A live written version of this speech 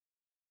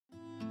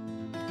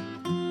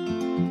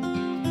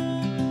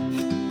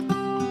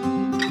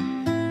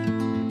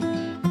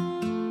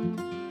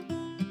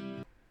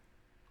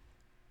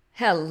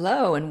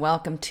Hello, and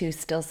welcome to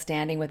Still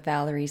Standing with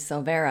Valerie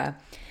Silvera.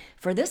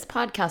 For this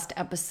podcast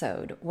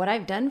episode, what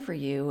I've done for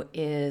you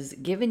is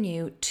given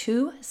you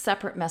two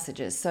separate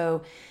messages.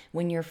 So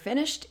when you're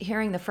finished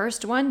hearing the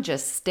first one,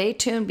 just stay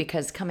tuned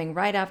because coming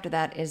right after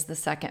that is the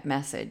second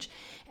message.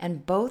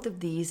 And both of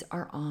these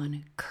are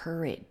on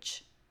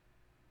courage.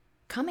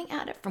 Coming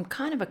at it from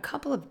kind of a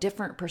couple of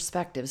different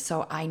perspectives.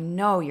 So I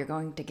know you're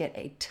going to get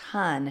a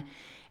ton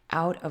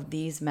out of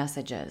these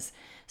messages.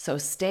 So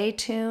stay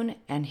tuned,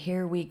 and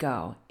here we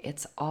go.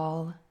 It's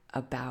all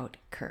about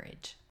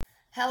courage.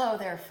 Hello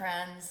there,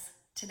 friends.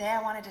 Today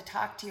I wanted to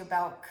talk to you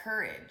about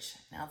courage.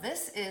 Now,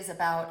 this is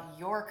about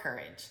your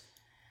courage,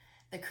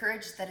 the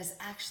courage that is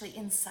actually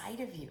inside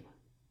of you,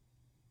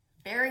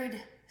 buried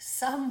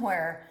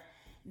somewhere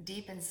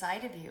deep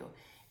inside of you,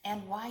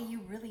 and why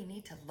you really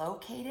need to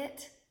locate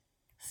it,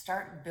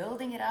 start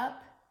building it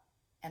up,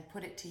 and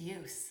put it to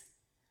use.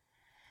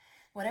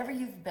 Whatever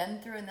you've been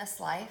through in this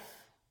life,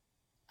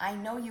 I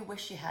know you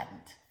wish you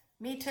hadn't.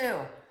 Me too.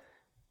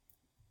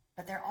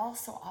 But there are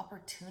also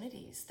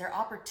opportunities. There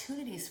are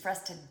opportunities for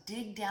us to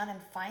dig down and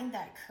find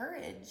that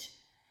courage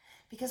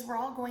because we're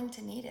all going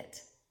to need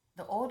it.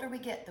 The older we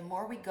get, the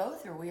more we go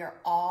through, we are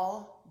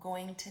all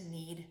going to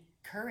need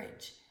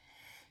courage.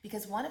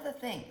 Because one of the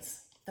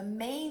things, the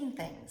main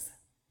things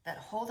that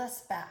hold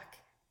us back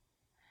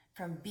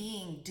from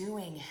being,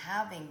 doing,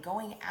 having,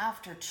 going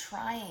after,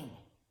 trying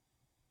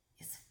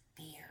is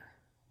fear.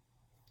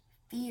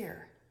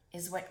 Fear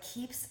is what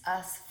keeps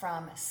us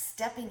from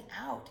stepping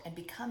out and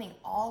becoming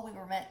all we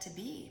were meant to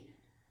be.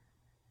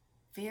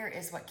 Fear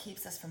is what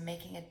keeps us from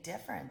making a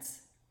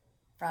difference,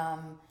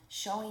 from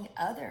showing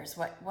others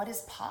what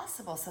is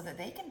possible so that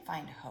they can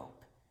find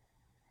hope.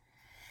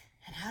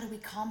 And how do we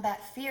combat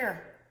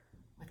fear?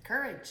 With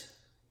courage.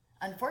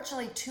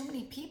 Unfortunately, too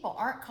many people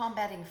aren't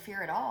combating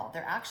fear at all.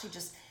 They're actually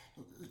just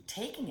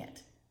taking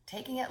it,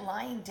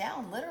 lying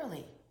down,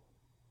 literally,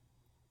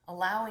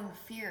 allowing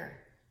fear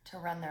to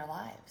run their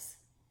lives,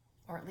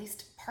 or at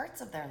least parts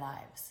of their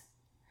lives.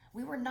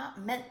 We were not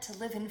meant to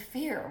live in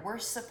fear. We're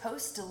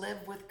supposed to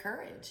live with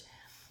courage.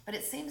 But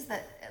it seems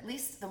that at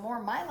least the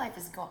more my life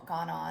has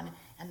gone on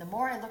and the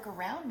more I look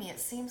around me, it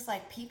seems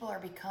like people are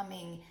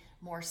becoming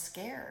more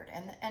scared.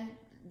 And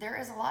there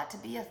is a lot to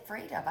be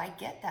afraid of. I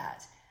get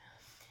that.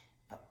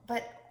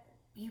 But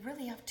you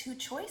really have two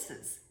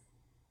choices.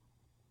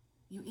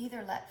 You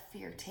either let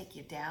fear take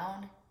you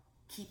down,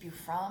 keep you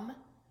from,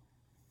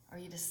 or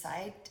you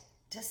decide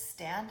to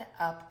stand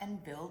up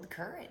and build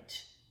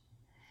courage.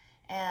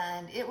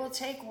 And it will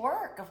take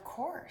work, of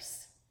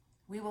course.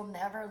 We will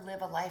never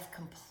live a life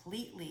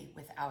completely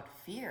without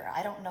fear.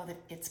 I don't know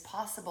that it's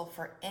possible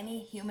for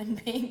any human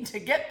being to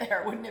get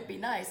there. Wouldn't it be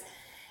nice?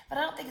 But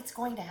I don't think it's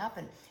going to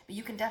happen. But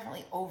you can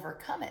definitely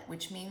overcome it,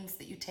 which means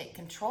that you take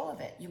control of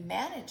it. You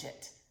manage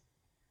it.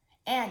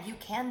 And you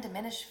can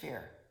diminish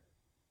fear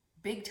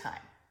big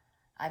time.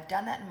 I've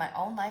done that in my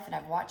own life, and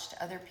I've watched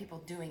other people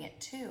doing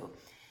it too.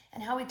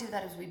 And how we do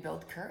that is we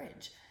build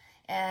courage.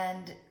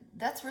 And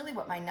that's really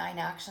what my 9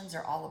 actions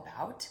are all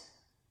about.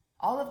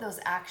 All of those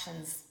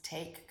actions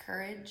take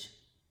courage.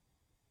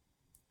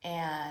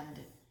 And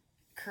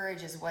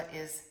courage is what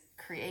is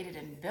created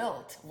and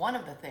built. One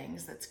of the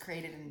things that's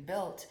created and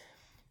built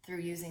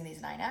through using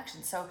these 9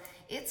 actions. So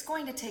it's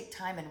going to take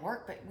time and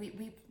work, but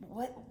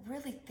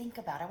really think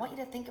about. I want you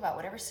to think about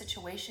whatever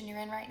situation you're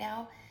in right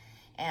now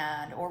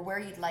or where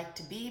you'd like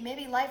to be.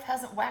 Maybe life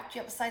hasn't whacked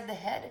you upside the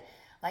head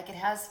like it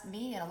has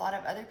me and a lot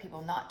of other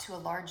people, not to a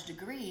large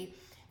degree,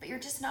 but you're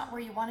just not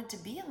where you wanted to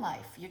be in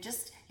life.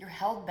 You're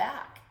held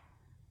back.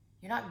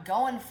 You're not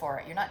going for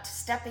it. You're not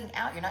stepping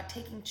out. You're not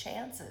taking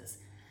chances.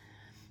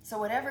 So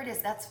whatever it is,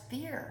 that's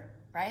fear,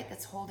 right?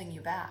 That's holding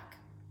you back.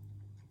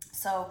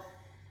 So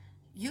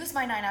use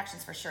my 9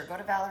 actions for sure. Go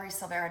to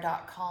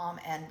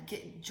valeriesilvera.com and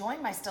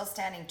join my Still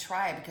Standing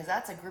tribe, because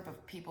that's a group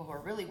of people who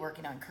are really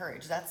working on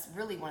courage. That's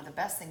really one of the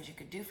best things you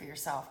could do for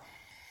yourself.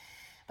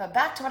 But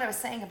back to what I was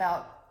saying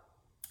about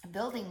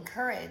building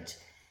courage,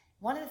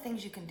 one of the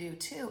things you can do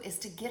too is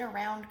to get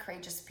around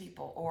courageous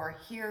people or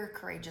hear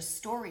courageous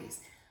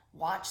stories.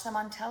 Watch them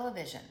on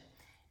television,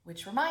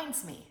 which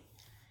reminds me,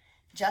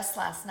 just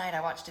last night I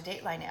watched a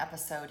Dateline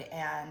episode,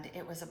 and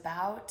it was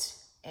about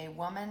a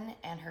woman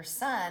and her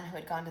son who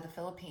had gone to the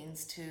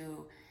Philippines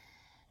to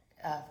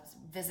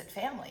visit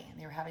family. And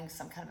they were having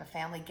some kind of a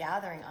family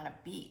gathering on a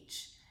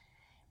beach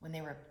when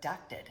they were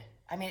abducted.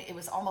 I mean, it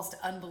was almost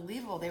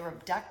unbelievable. They were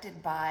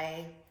abducted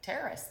by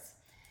terrorists.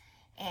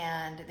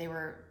 And they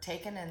were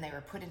taken and they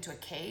were put into a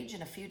cage.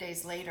 And a few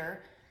days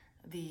later,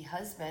 the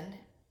husband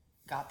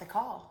got the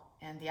call.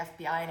 And the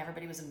FBI and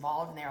everybody was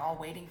involved. And they were all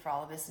waiting for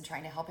all of this and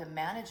trying to help him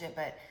manage it.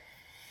 But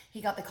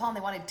he got the call and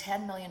they wanted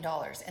 $10 million.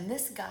 And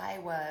this guy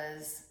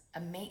was a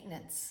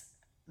maintenance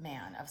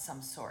man of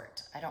some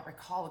sort. I don't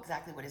recall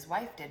exactly what his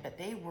wife did, but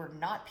they were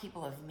not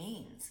people of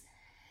means.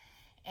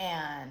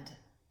 And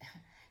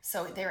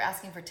so they were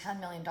asking for $10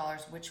 million,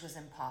 which was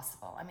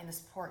impossible. I mean,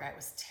 this poor guy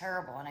was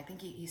terrible. And I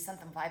think he sent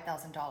them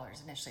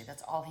 $5,000 initially.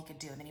 That's all he could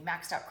do. And then he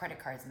maxed out credit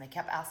cards and they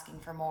kept asking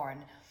for more.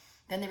 And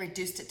Then they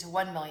reduced it to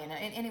 1 million.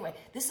 And anyway,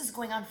 this is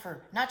going on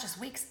for not just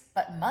weeks,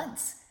 but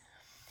months.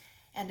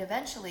 And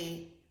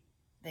eventually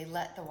they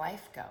let the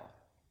wife go.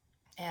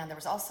 And there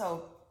was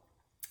also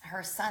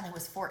her son who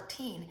was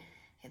 14.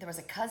 There was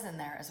a cousin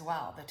there as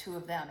well, the two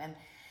of them. And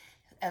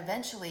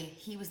eventually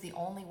he was the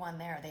only one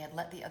there. They had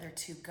let the other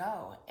two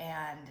go.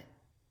 And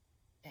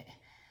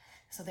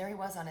so there he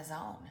was on his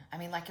own. I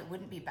mean, like, it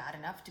wouldn't be bad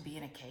enough to be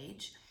in a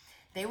cage.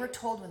 They were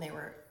told when they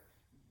were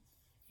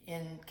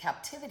in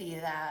captivity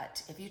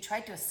that if you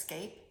tried to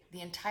escape,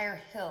 the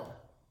entire hill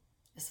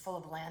is full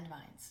of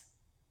landmines.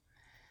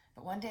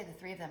 But one day the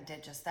three of them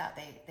did just that.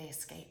 They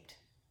escaped.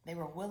 They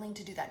were willing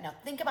to do that. Now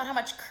think about how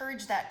much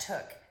courage that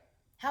took.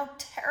 How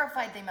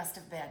terrified they must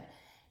have been.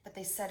 But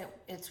they said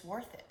it's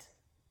worth it.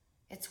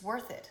 It's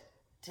worth it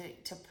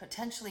to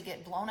potentially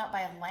get blown up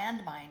by a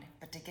landmine,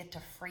 but to get to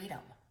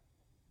freedom.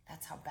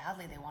 That's how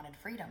badly they wanted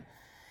freedom.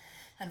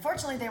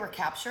 Unfortunately, they were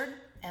captured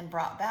and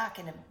brought back,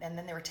 and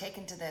then they were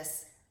taken to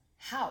this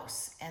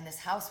house. And this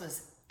house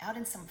was out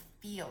in some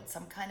field,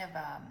 some kind of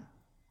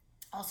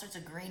all sorts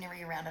of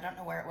greenery around. I don't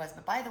know where it was.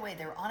 But by the way,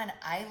 they were on an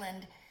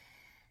island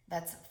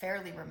that's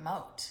fairly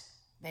remote.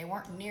 They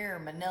weren't near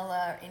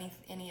Manila or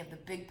any of the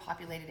big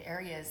populated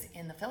areas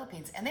in the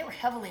Philippines. And they were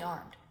heavily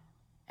armed.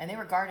 And they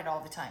were guarded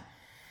all the time.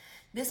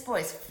 This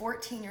boy's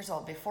 14 years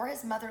old. Before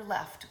his mother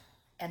left,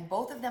 and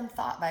both of them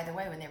thought, by the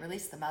way, when they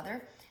released the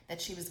mother,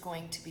 that she was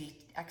going to be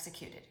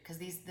executed, because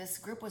this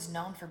group was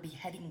known for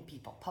beheading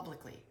people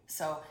publicly.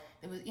 So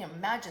it was,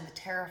 imagine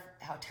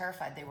how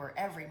terrified they were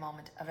every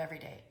moment of every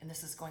day, and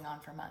this is going on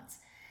for months.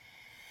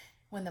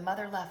 When the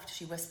mother left,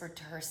 she whispered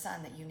to her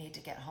son that you need to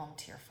get home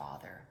to your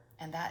father,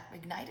 and that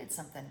ignited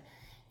something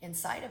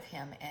inside of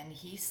him. And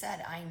he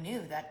said, I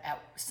knew that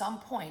at some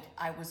point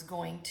I was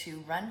going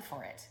to run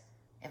for it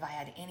if I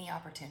had any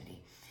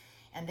opportunity.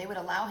 And they would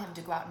allow him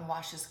to go out and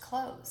wash his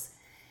clothes.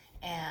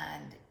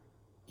 And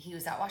he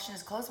was out washing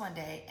his clothes one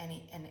day,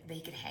 and they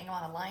could hang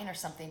on a line or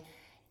something.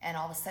 And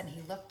all of a sudden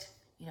he looked,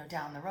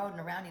 down the road and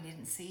around. He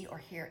didn't see or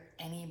hear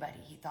anybody.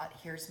 He thought,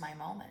 here's my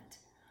moment.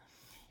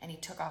 And he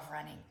took off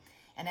running.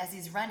 And as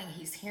he's running,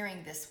 he's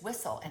hearing this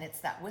whistle, and it's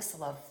that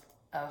whistle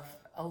of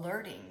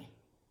alerting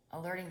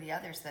the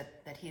others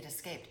that he had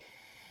escaped.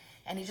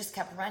 And he just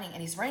kept running,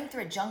 and he's running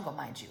through a jungle,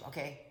 mind you,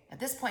 okay? At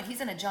this point,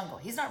 he's in a jungle.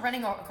 He's not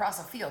running across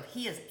a field.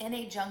 He is in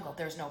a jungle.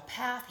 There's no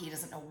path. He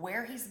doesn't know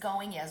where he's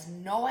going. He has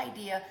no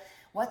idea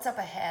what's up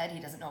ahead. He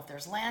doesn't know if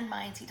there's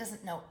landmines. He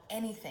doesn't know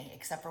anything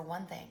except for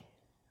one thing.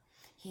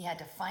 He had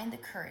to find the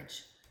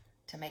courage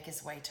to make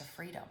his way to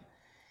freedom.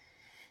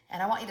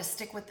 And I want you to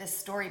stick with this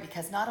story,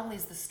 because not only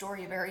is the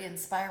story very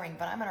inspiring,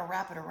 but I'm going to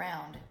wrap it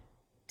around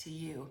to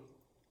you.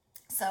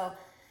 So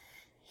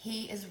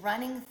he is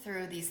running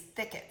through these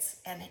thickets,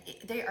 and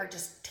they are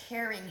just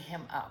tearing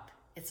him up.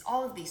 It's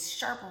all of these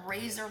sharp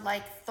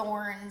razor-like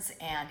thorns,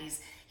 and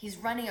he's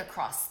running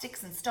across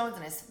sticks and stones,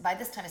 and by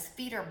this time his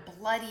feet are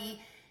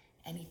bloody,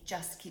 and he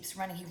just keeps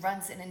running. He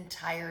runs an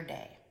entire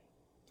day.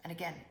 And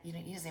again, he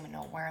doesn't even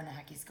know where in the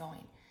heck he's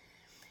going.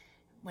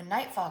 When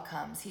nightfall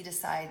comes, he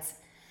decides,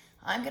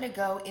 I'm going to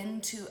go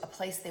into a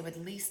place they would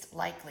least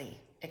likely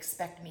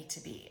expect me to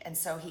be. And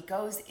so he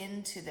goes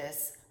into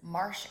this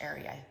marsh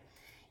area,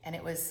 and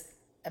it was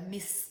a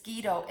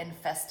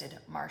mosquito-infested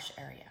marsh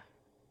area.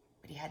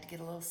 But he had to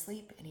get a little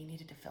sleep, and he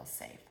needed to feel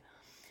safe.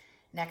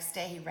 Next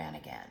day, he ran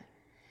again,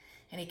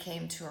 and he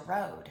came to a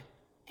road,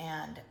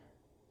 and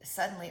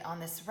suddenly on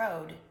this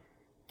road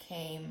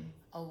came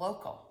a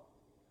local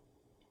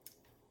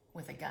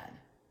with a gun.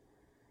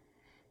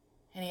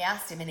 And he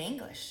asked him in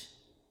English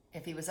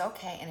if he was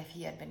okay and if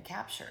he had been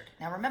captured.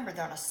 Now remember,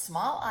 they're on a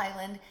small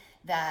island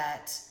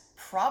that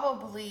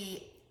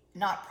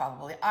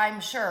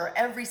I'm sure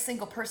every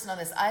single person on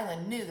this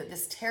island knew that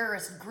this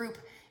terrorist group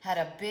had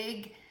a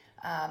big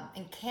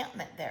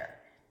encampment there,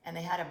 and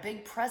they had a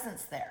big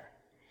presence there.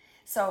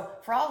 So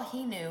for all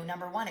he knew,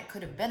 number one, it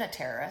could have been a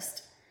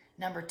terrorist.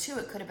 Number two,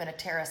 it could have been a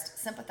terrorist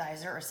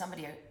sympathizer or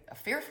somebody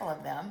fearful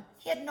of them.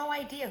 He had no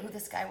idea who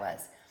this guy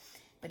was.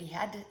 But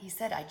he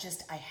said,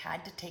 I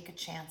had to take a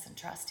chance and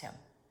trust him,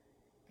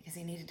 because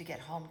he needed to get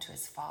home to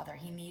his father.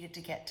 He needed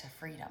to get to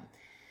freedom.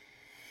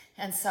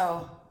 And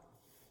so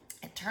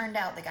it turned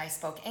out the guy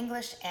spoke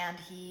English, and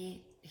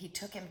he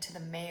took him to the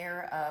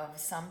mayor of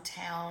some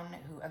town,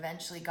 who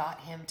eventually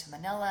got him to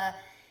Manila,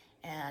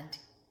 and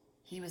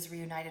he was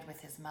reunited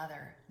with his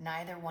mother,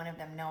 neither one of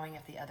them knowing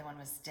if the other one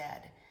was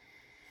dead.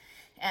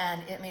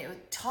 And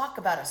talk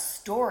about a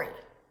story,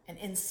 an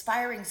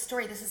inspiring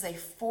story. This is a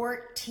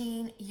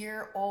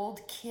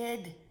 14-year-old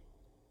kid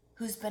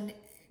who's been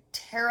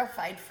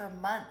terrified for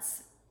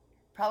months,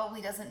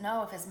 probably doesn't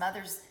know if his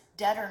mother's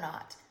dead or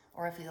not,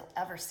 or if he'll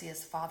ever see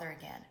his father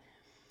again.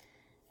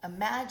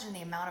 Imagine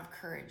the amount of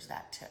courage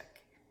that took.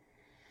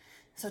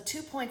 So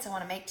 2 points I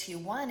want to make to you.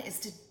 One is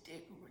to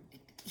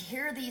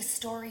hear these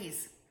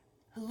stories.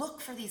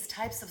 Look for these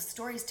types of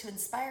stories to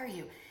inspire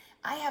you.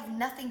 I have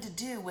nothing to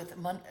do with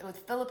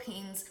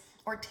Philippines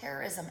or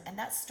terrorism, and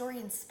that story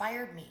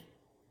inspired me.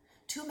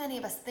 Too many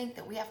of us think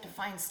that we have to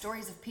find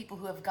stories of people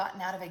who have gotten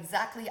out of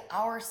exactly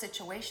our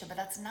situation, but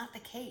that's not the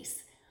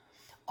case.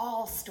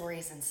 All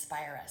stories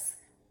inspire us.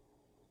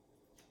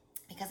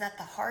 Because at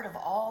the heart of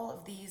all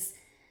of these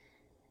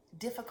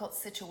difficult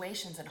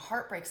situations and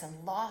heartbreaks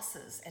and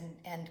losses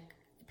and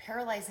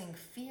paralyzing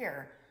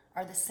fear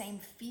are the same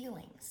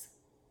feelings.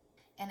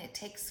 And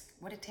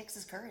what it takes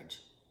is courage.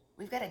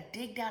 We've got to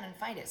dig down and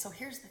find it. So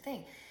here's the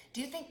thing.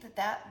 Do you think that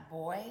that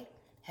boy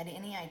had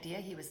any idea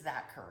he was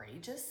that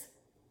courageous?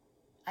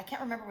 I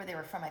can't remember where they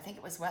were from. I think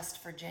it was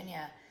West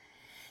Virginia.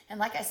 And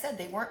like I said,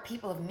 they weren't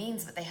people of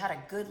means, but they had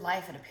a good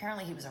life. And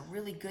apparently he was a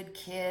really good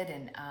kid.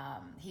 And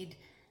he'd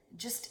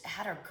just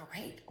had a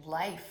great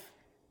life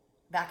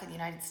back in the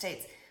United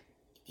States.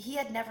 He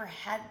had never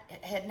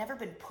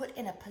been put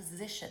in a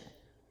position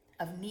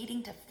of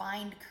needing to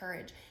find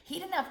courage. He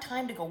didn't have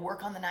time to go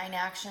work on the 9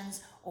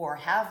 actions or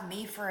have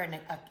me for an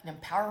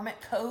empowerment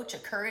coach, a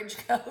courage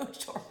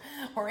coach,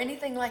 or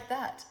anything like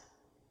that.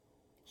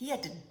 He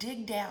had to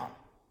dig down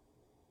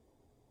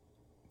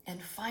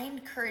and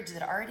find courage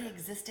that already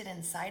existed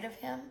inside of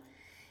him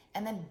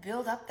and then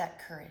build up that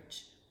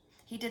courage.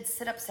 He did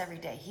sit-ups every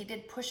day. He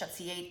did push-ups.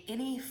 He ate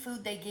any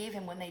food they gave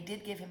him when they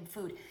did give him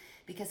food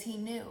because he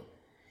knew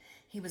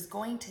he was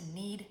going to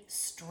need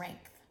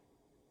strength.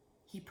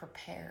 He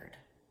prepared.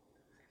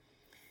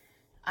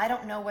 I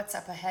don't know what's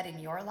up ahead in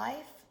your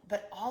life,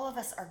 but all of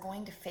us are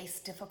going to face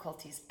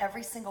difficulties.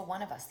 Every single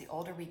one of us. The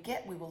older we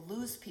get, we will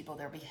lose people.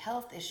 There'll be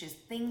health issues.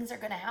 Things are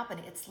going to happen.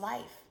 It's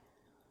life.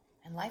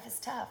 And life is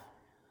tough.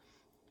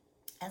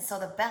 And so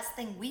the best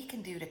thing we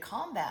can do to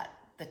combat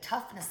the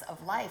toughness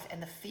of life and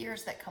the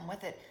fears that come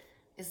with it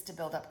is to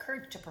build up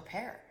courage, to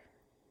prepare.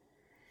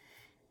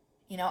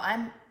 You know,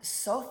 I'm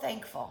so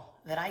thankful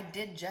that I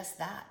did just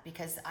that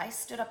because I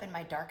stood up in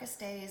my darkest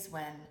days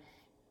when,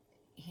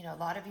 you know, a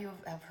lot of you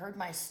have heard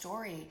my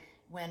story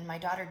when my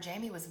daughter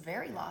Jamie was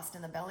very lost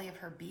in the belly of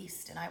her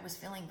beast and I was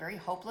feeling very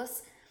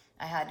hopeless.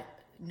 I had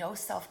no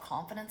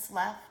self-confidence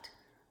left,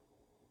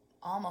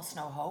 almost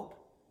no hope,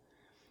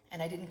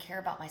 and I didn't care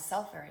about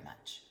myself very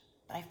much.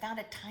 But I found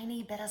a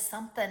tiny bit of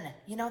something,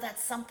 you know,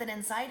 that's something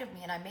inside of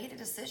me, and I made a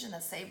decision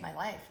that saved my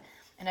life.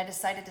 And I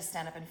decided to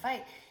stand up and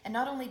fight. And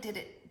not only did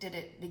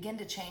it begin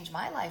to change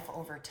my life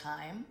over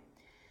time,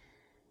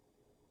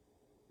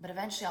 but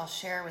eventually I'll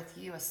share with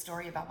you a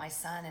story about my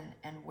son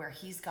and where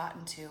he's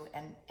gotten to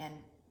and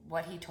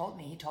what he told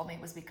me. He told me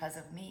it was because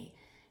of me,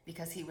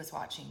 because he was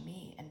watching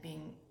me and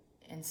being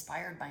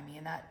inspired by me.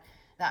 And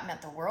that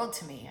meant the world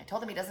to me. I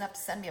told him he doesn't have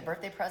to send me a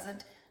birthday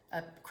present,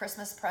 a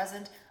Christmas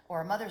present, or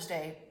a Mother's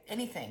Day,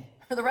 anything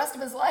for the rest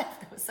of his life.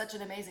 It was such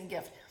an amazing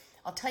gift.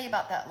 I'll tell you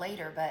about that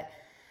later, but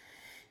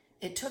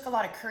it took a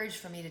lot of courage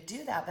for me to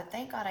do that, but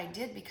thank God I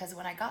did, because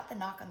when I got the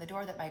knock on the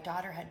door that my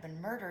daughter had been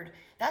murdered,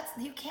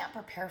 you can't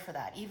prepare for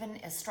that. Even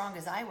as strong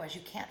as I was, you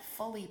can't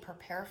fully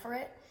prepare for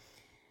it.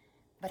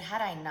 But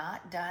had I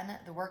not done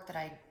the work that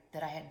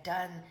I had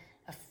done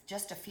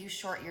just a few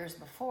short years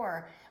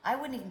before, I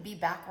wouldn't even be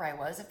back where I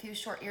was a few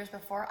short years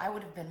before. I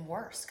would have been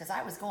worse because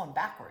I was going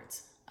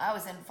backwards. I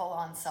was in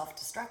full-on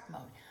self-destruct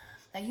mode.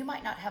 Now, you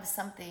might not have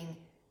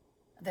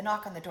the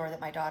knock on the door that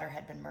my daughter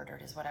had been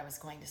murdered is what I was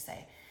going to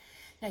say.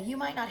 Now, you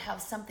might not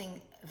have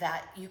something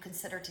that you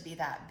consider to be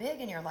that big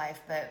in your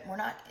life, but we're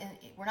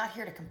not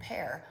here to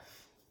compare.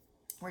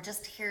 We're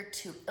just here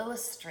to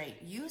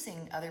illustrate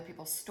using other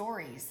people's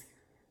stories.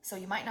 So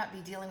you might not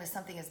be dealing with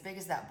something as big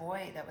as that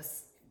boy that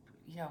was,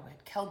 you know,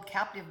 held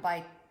captive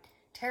by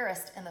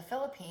terrorists in the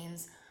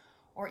Philippines,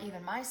 or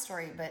even my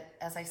story. But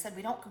as I said,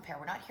 we don't compare.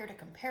 We're not here to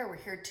compare. We're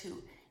here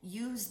to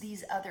use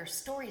these other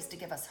stories to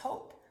give us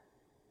hope.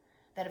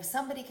 That if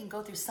somebody can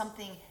go through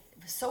something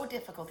so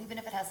difficult, even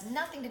if it has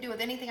nothing to do with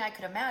anything I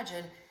could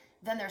imagine,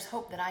 then there's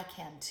hope that I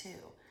can too.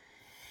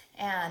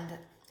 And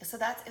so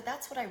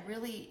that's what I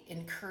really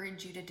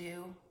encourage you to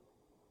do.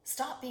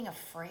 Stop being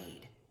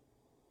afraid.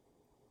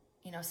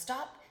 You know,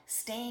 stop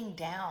staying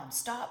down.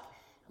 Stop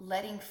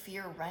letting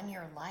fear run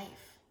your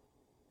life.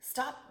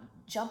 Stop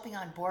jumping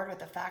on board with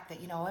the fact that,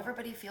 you know,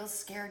 everybody feels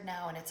scared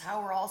now and it's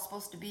how we're all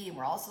supposed to be and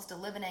we're all supposed to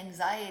live in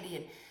anxiety,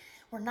 and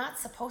we're not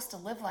supposed to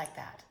live like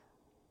that.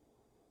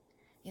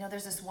 You know,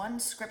 there's this one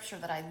scripture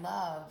that I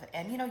love,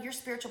 and, you know, your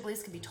spiritual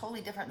beliefs can be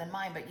totally different than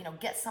mine, but, you know,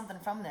 get something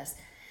from this.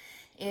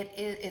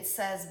 It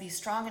says, "Be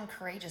strong and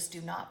courageous,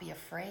 do not be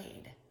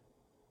afraid.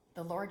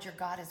 The Lord your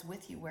God is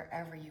with you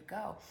wherever you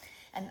go."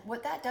 And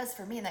what that does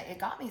for me, and it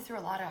got me through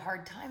a lot of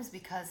hard times,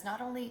 because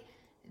not only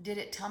did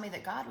it tell me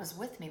that God was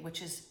with me,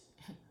 which is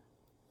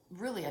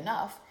really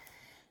enough,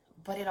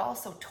 but it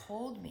also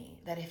told me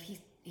that if he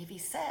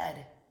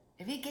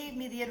gave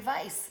me the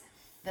advice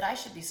that I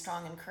should be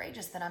strong and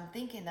courageous, then I'm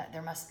thinking that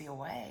there must be a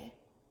way.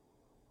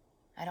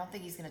 I don't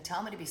think he's going to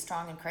tell me to be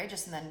strong and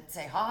courageous and then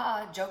say,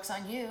 "Ha, joke's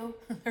on you."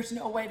 There's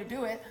no way to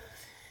do it.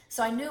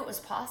 So I knew it was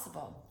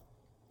possible.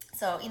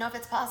 So, you know, if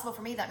it's possible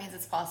for me, that means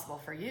it's possible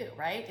for you,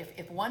 right?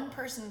 If one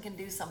person can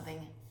do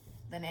something,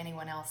 then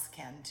anyone else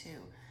can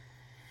too.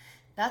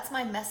 That's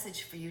my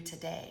message for you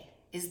today,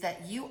 is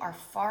that you are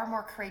far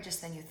more courageous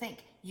than you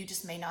think. You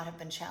just may not have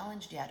been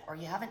challenged yet, or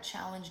you haven't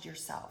challenged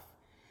yourself.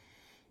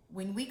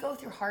 When we go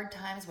through hard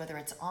times, whether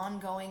it's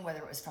ongoing, whether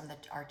it was from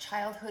our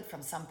childhood,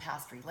 from some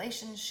past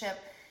relationship,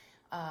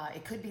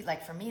 It could be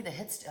like for me, the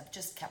hits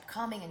just kept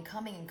coming and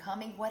coming and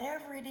coming.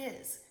 Whatever it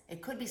is,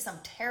 it could be some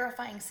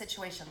terrifying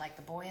situation like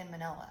the boy in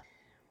Manila.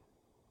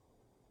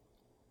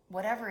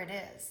 Whatever it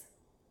is,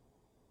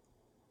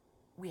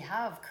 we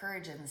have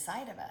courage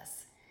inside of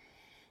us.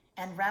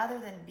 And rather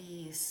than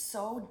be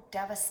so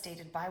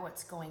devastated by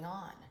what's going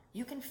on,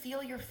 you can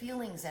feel your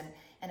feelings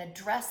and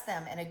address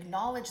them and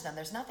acknowledge them.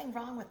 There's nothing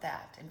wrong with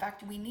that. In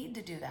fact, we need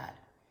to do that.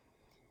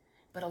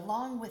 But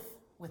along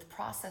with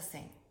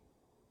processing,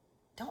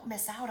 don't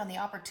miss out on the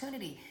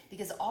opportunity,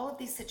 because all of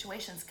these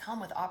situations come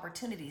with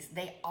opportunities.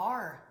 They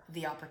are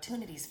the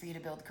opportunities for you to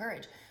build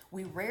courage.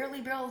 We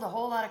rarely build a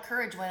whole lot of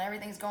courage when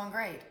everything's going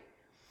great.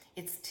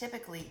 It's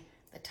typically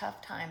the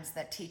tough times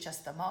that teach us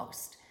the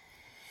most.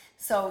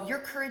 So your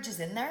courage is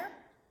in there,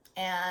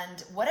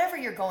 and whatever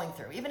you're going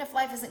through, even if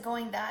life isn't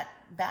going that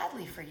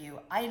badly for you,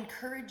 I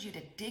encourage you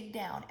to dig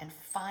down and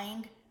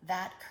find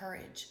that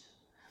courage.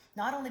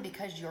 Not only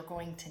because you're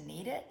going to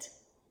need it,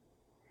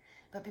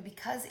 but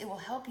because it will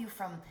help you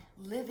from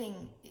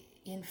living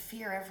in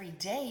fear every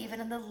day,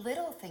 even in the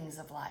little things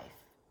of life.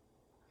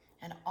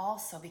 And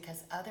also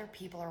because other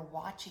people are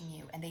watching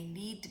you and they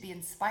need to be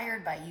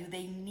inspired by you.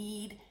 They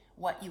need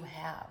what you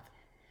have.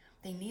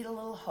 They need a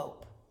little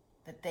hope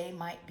that they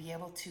might be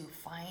able to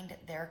find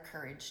their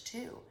courage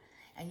too.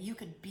 And you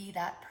could be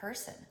that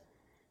person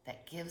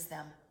that gives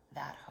them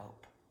that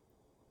hope.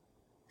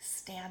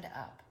 Stand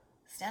up.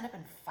 Stand up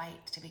and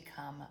fight to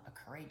become a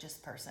courageous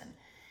person,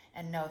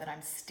 and know that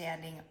I'm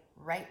standing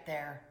right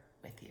there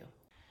with you.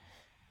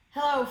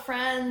 Hello,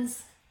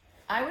 friends.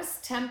 I was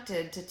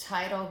tempted to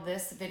title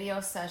this video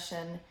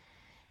session,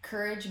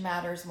 Courage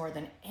Matters More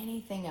Than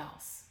Anything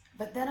Else.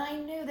 But then I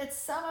knew that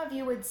some of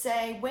you would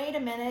say, wait a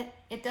minute,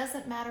 it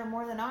doesn't matter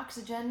more than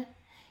oxygen.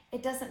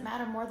 It doesn't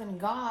matter more than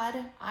God.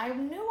 I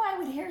knew I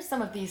would hear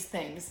some of these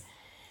things.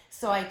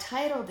 So I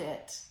titled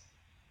it,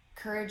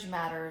 Courage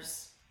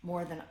Matters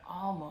More Than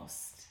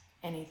Almost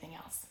Anything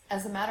Else.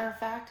 As a matter of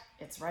fact,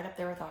 it's right up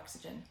there with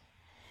oxygen.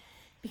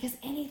 Because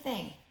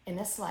anything in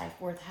this life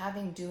worth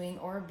having, doing,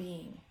 or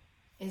being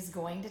is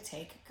going to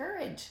take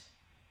courage.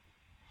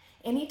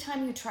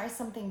 Anytime you try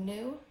something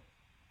new,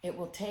 it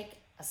will take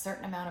a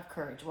certain amount of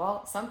courage.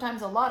 Well,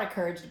 sometimes a lot of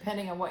courage,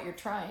 depending on what you're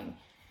trying.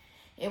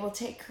 It will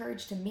take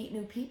courage to meet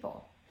new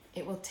people.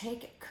 It will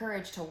take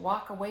courage to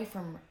walk away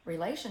from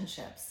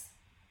relationships,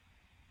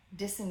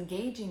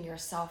 disengaging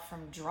yourself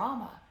from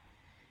drama,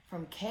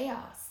 from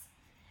chaos.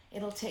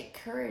 It'll take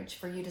courage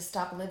for you to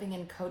stop living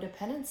in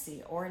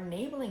codependency or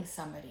enabling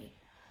somebody.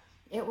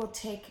 It will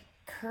take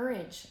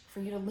courage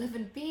for you to live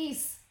in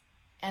peace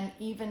and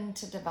even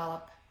to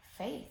develop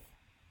faith.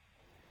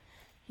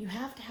 You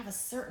have to have a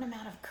certain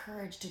amount of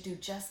courage to do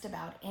just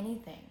about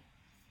anything.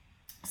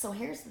 So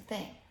here's the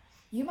thing.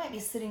 You might be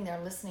sitting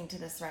there listening to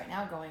this right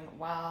now going,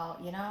 well,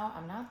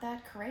 I'm not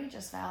that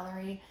courageous,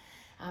 Valerie.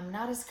 I'm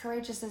not as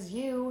courageous as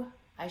you.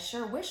 I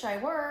sure wish I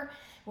were.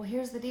 Well,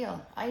 here's the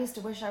deal. I used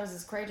to wish I was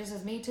as courageous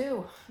as me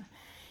too.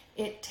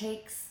 It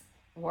takes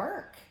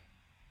work.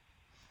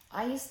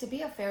 I used to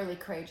be a fairly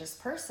courageous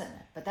person,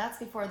 but that's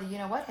before the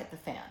you-know-what hit the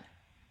fan,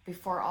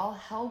 before all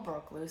hell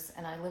broke loose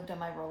and I lived on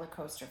my roller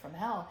coaster from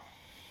hell.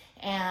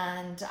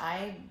 And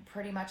I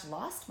pretty much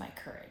lost my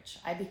courage.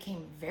 I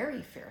became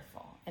very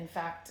fearful. In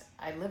fact,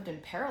 I lived in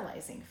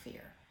paralyzing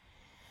fear.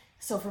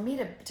 So for me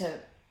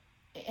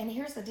and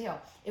here's the deal.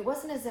 It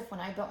wasn't as if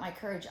when I built my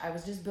courage, I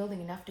was just building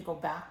enough to go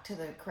back to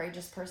the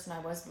courageous person I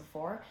was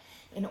before.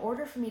 In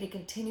order for me to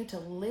continue to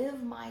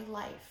live my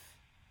life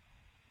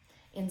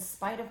in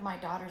spite of my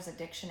daughter's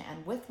addiction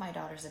and with my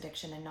daughter's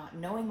addiction and not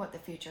knowing what the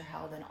future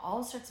held and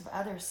all sorts of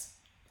other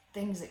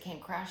things that came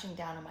crashing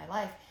down in my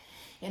life,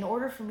 in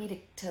order for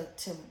me to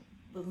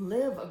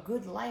live a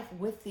good life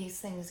with these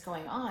things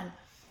going on,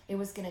 it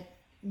was going to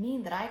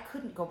mean that I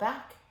couldn't go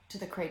back to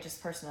the courageous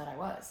person that I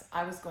was.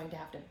 I was going to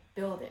have to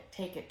build it,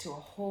 take it to a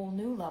whole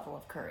new level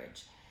of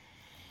courage.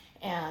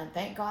 And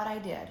thank God I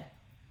did,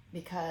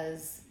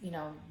 because,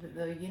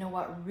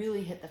 what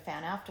really hit the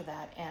fan after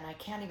that. And I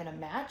can't even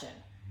imagine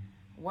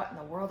what in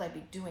the world I'd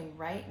be doing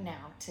right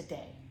now,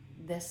 today,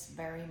 this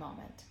very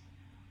moment,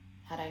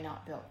 had I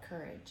not built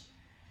courage.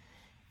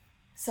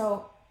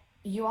 So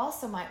you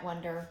also might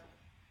wonder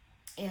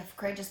if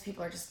courageous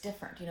people are just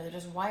different. They're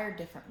just wired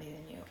differently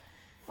than you.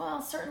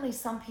 Well, certainly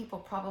some people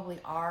probably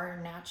are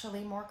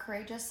naturally more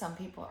courageous. Some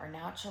people are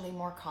naturally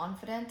more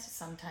confident.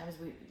 Sometimes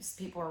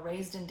people are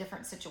raised in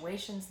different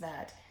situations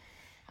that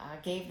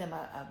gave them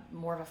a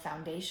more of a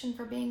foundation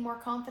for being more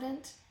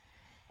confident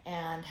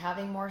and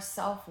having more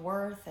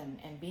self-worth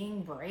and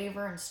being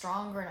braver and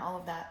stronger and all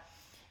of that.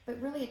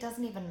 But really, that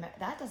doesn't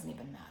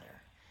even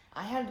matter.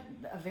 I had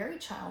a very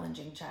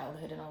challenging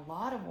childhood in a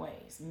lot of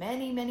ways,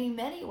 many, many,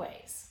 many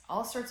ways,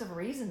 all sorts of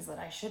reasons that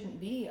I shouldn't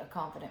be a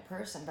confident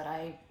person, but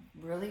I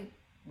really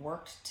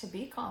worked to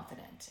be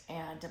confident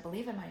and to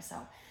believe in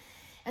myself.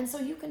 And so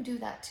you can do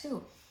that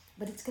too,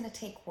 but it's going to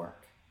take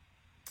work.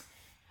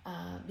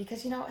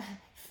 Because,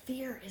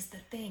 fear is the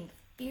thing.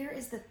 Fear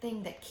is the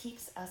thing that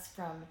keeps us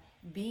from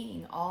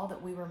being all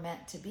that we were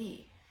meant to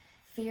be.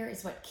 Fear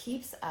is what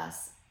keeps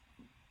us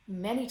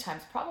many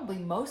times, probably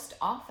most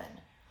often,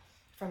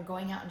 from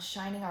going out and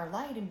shining our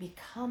light and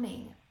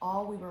becoming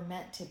all we were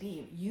meant to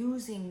be,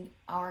 using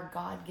our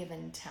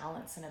God-given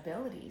talents and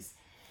abilities,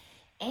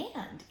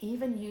 and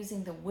even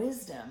using the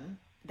wisdom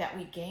that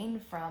we gain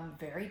from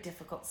very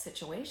difficult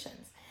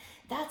situations.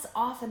 That's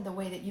often the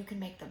way that you can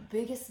make the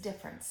biggest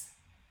difference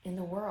in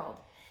the world,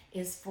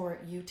 is for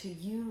you to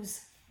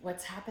use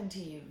what's happened to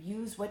you,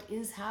 use what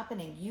is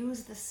happening,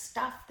 use the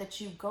stuff that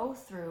you go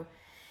through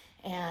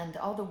and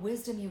all the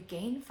wisdom you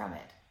gain from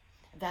it.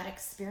 That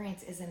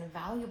experience is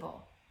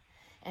invaluable.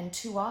 And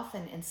too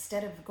often,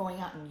 instead of going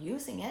out and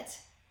using it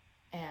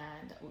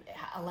and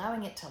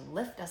allowing it to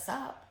lift us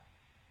up,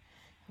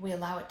 we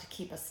allow it to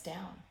keep us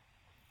down.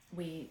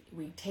 We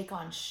take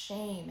on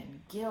shame and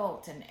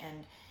guilt,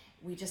 and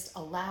we just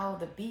allow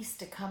the beast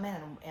to come in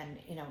and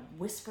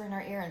whisper in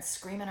our ear and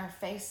scream in our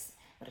face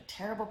what a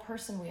terrible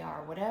person we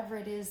are, whatever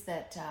it is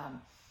that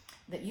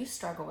that you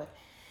struggle with.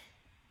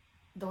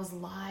 Those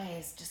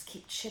lies just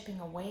keep chipping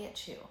away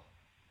at you,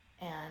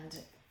 and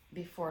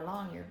before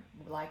long you're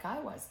like I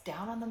was,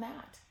 down on the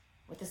mat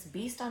with this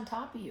beast on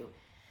top of you,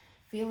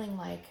 feeling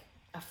like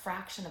a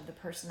fraction of the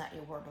person that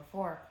you were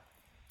before.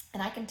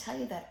 And I can tell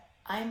you that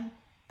I'm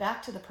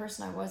back to the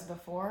person I was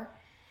before.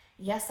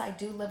 Yes, I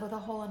do live with a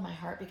hole in my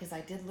heart because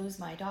I did lose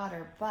my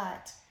daughter,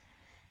 but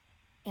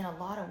in a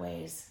lot of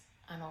ways,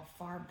 I'm a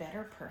far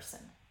better person.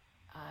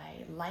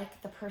 I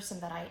like the person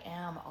that I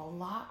am a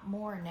lot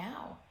more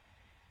now,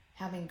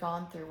 having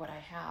gone through what I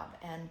have.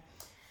 And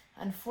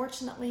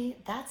unfortunately,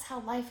 that's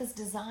how life is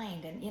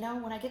designed. And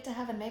when I get to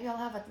heaven, maybe I'll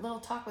have a little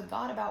talk with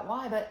God about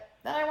why, but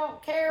then I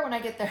won't care when I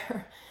get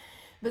there.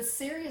 But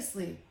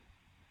seriously,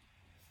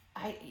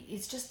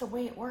 it's just the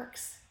way it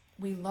works.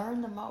 We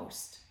learn the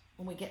most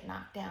when we get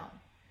knocked down.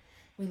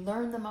 We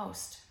learn the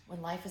most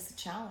when life is a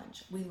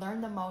challenge. We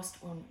learn the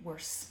most when we're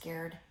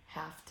scared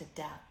half to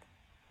death.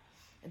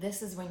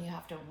 This is when you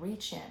have to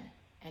reach in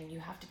and you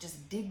have to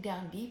just dig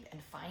down deep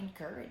and find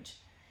courage,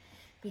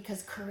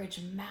 because courage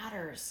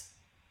matters.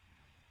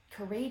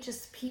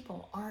 Courageous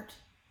people aren't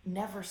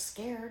never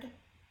scared.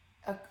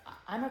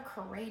 I'm a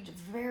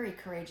very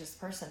courageous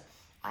person.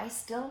 I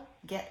still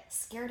get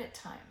scared at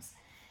times.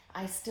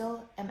 I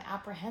still am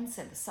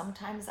apprehensive.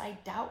 Sometimes I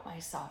doubt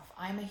myself.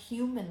 I'm a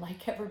human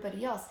like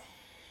everybody else.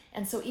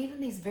 And so even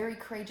these very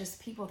courageous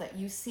people that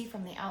you see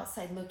from the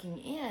outside looking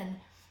in,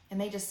 and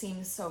they just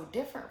seem so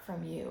different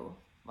from you.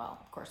 Well,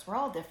 of course, we're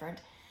all different.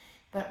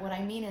 But what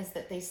I mean is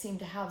that they seem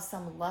to have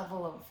some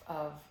level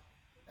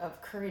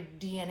of courage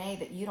DNA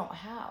that you don't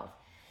have.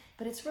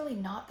 But it's really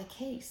not the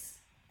case.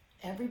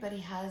 Everybody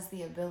has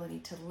the ability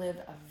to live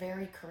a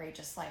very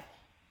courageous life.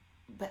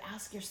 But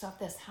ask yourself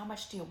this: how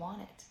much do you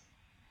want it?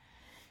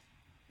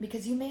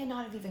 Because you may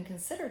not have even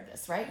considered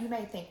this, right? You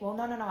may think, well,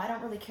 no, I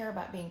don't really care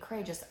about being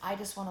courageous. I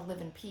just want to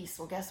live in peace.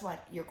 Well, guess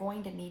what? You're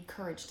going to need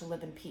courage to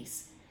live in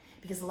peace,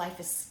 because life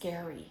is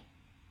scary.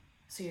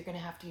 So you're going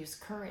to have to use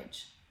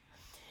courage.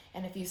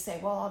 And if you say,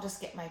 well, I'll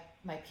just get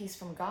my peace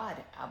from God,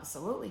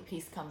 absolutely,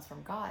 peace comes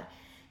from God.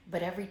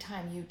 But every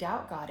time you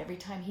doubt God, every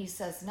time he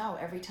says no,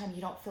 every time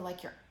you don't feel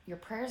like your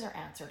prayers are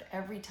answered,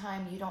 every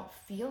time you don't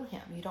feel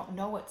him, you don't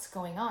know what's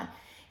going on,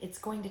 it's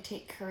going to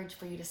take courage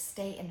for you to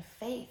stay in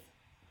faith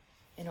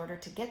in order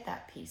to get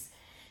that peace.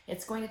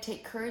 It's going to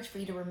take courage for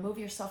you to remove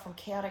yourself from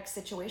chaotic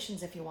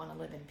situations if you want to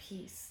live in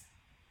peace.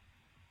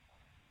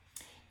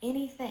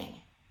 Anything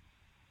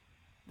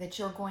that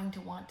you're going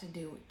to want to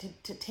do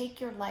to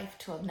take your life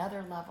to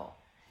another level,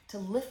 to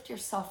lift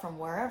yourself from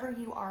wherever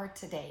you are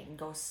today and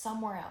go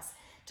somewhere else,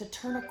 to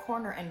turn a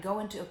corner and go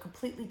into a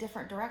completely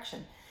different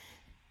direction,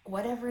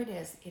 whatever it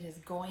is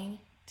going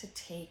to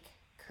take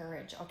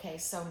courage. Okay,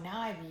 so now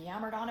I've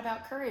yammered on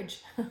about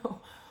courage.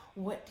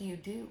 What do you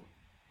do?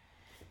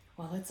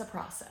 Well, it's a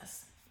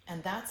process.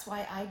 And that's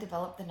why I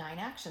developed the 9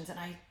 actions. And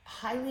I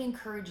highly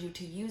encourage you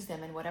to use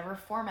them in whatever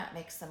format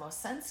makes the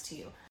most sense to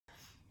you.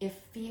 If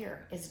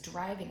fear is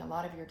driving a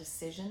lot of your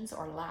decisions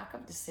or lack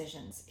of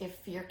decisions, if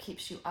fear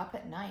keeps you up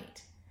at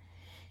night,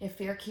 if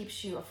fear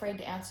keeps you afraid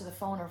to answer the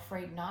phone or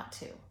afraid not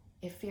to,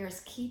 if fear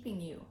is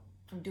keeping you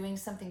from doing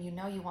something you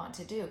know you want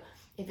to do,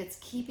 if it's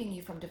keeping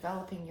you from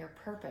developing your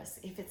purpose,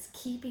 if it's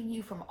keeping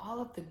you from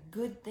all of the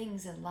good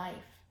things in life,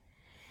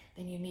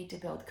 then you need to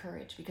build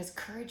courage, because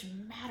courage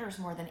matters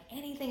more than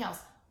anything else.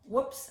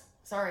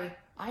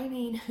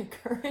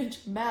 Courage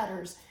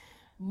matters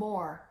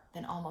more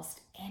than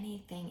almost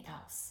anything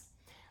else.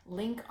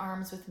 Link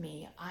arms with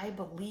me. I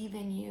believe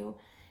in you,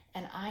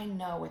 and I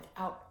know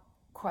without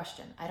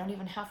question, I don't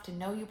even have to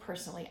know you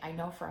personally, I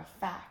know for a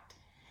fact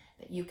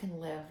that you can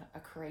live a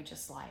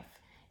courageous life.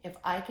 If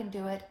I can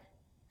do it,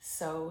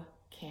 so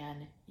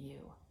can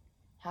you.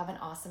 Have an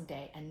awesome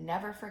day, and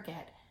never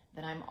forget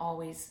that I'm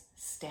always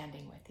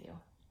standing with you.